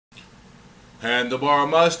Handlebar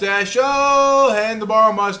Mustache Show,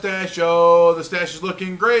 Handlebar Mustache Show. The stash is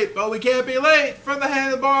looking great, but we can't be late for the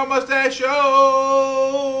Handlebar Mustache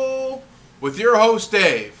Show with your host,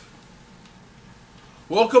 Dave.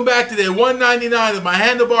 Welcome back to day 199 of my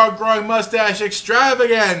handlebar growing mustache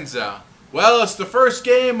extravaganza. Well, it's the first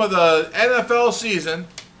game of the NFL season.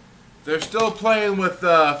 They're still playing with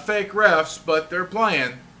fake refs, but they're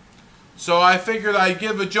playing. So I figured I'd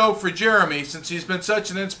give a joke for Jeremy, since he's been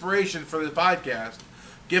such an inspiration for the podcast,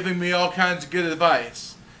 giving me all kinds of good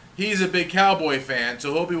advice. He's a big Cowboy fan,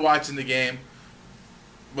 so he'll be watching the game.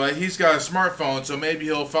 But he's got a smartphone, so maybe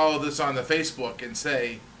he'll follow this on the Facebook and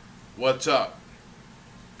say, "What's up?"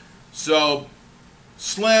 So,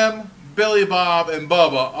 Slim, Billy Bob, and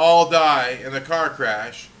Bubba all die in a car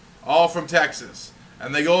crash, all from Texas.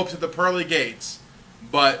 And they go up to the pearly gates,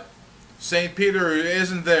 but St. Peter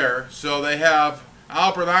isn't there, so they have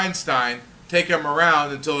Albert Einstein take him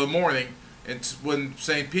around until the morning, and when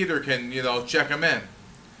St. Peter can, check him in.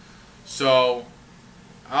 So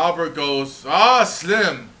Albert goes,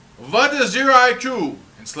 Slim, what is your IQ?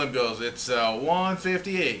 And Slim goes, it's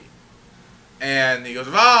 158. And he goes,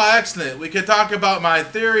 excellent. We can talk about my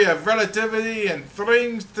theory of relativity and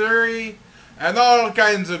string theory and all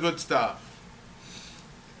kinds of good stuff.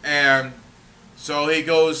 And so he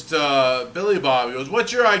goes to Billy Bob. He goes,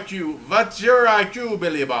 what's your IQ? What's your IQ,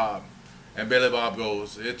 Billy Bob? And Billy Bob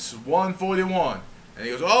goes, it's 141. And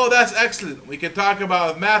he goes, that's excellent. We can talk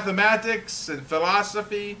about mathematics and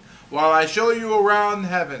philosophy while I show you around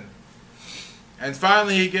heaven. And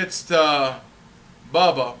finally he gets to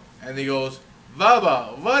Bubba. And he goes,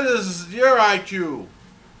 Bubba, what is your IQ?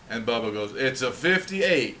 And Bubba goes, it's a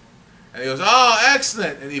 58. And he goes,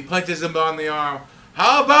 excellent. And he punches him on the arm.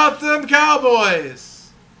 How about them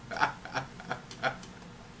Cowboys?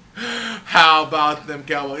 How about them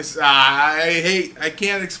Cowboys? I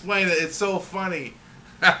can't explain it. It's so funny.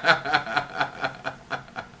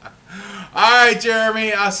 Alright,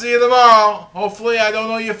 Jeremy. I'll see you tomorrow. Hopefully I don't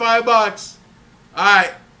owe you $5.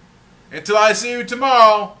 Alright. Until I see you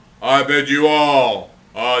tomorrow, I bid you all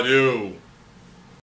adieu.